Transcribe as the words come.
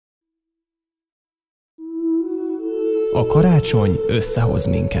A karácsony összehoz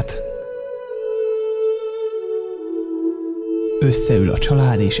minket. Összeül a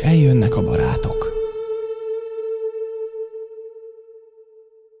család, és eljönnek a barátok.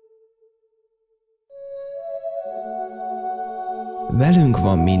 Velünk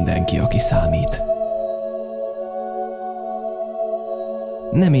van mindenki, aki számít.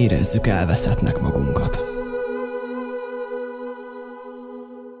 Nem érezzük elveszettnek magunkat.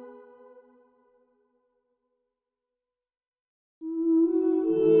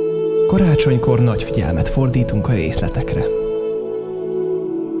 Karácsonykor nagy figyelmet fordítunk a részletekre.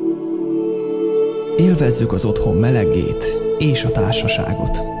 Élvezzük az otthon melegét és a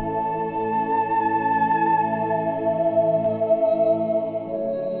társaságot.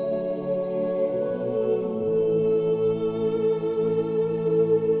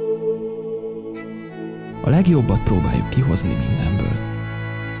 A legjobbat próbáljuk kihozni mindenből.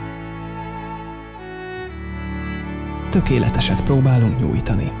 Tökéleteset próbálunk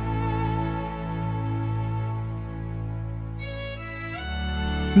nyújtani.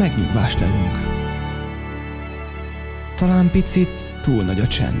 Megnyugvást lelünk. Talán picit túl nagy a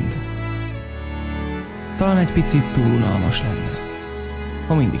csend. Talán egy picit túl unalmas lenne,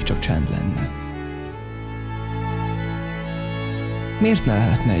 ha mindig csak csend lenne. Miért ne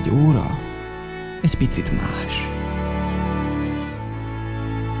lehetne egy óra egy picit más?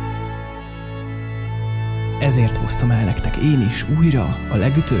 Ezért hoztam el nektek én is újra a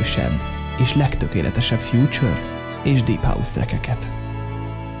legütősebb és legtökéletesebb future és deep house trackeket.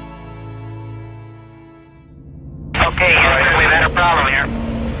 Okay, Houston, we've had a problem here.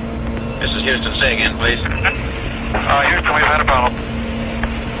 This is Houston, say again, please. Houston, we've had a problem.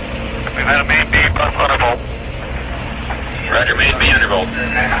 We've had a main beam undervolt. Roger, main beam undervolt.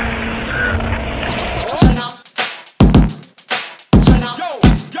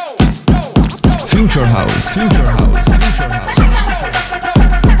 Future House.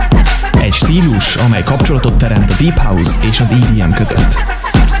 Egy stílus, amely kapcsolatot teremt a Deep House és az EDM között.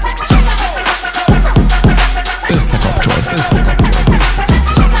 Összekapcsol.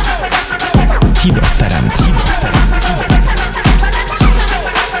 Hidat teremt.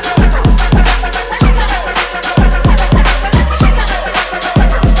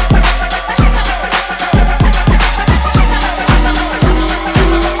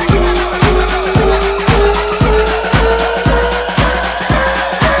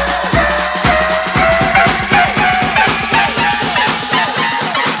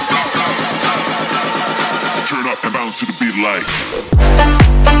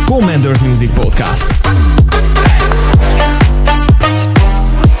 Commanderz Music Podcast.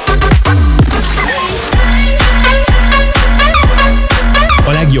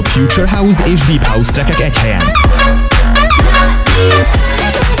 A legjobb Future House és Deep House trackek egy helyen.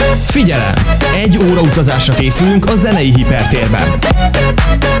 Figyelem! 1 óra utazásra készülünk a zenei hipertérben.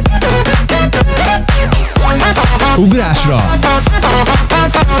 Ugrásra!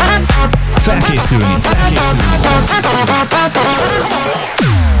 Felkészülni!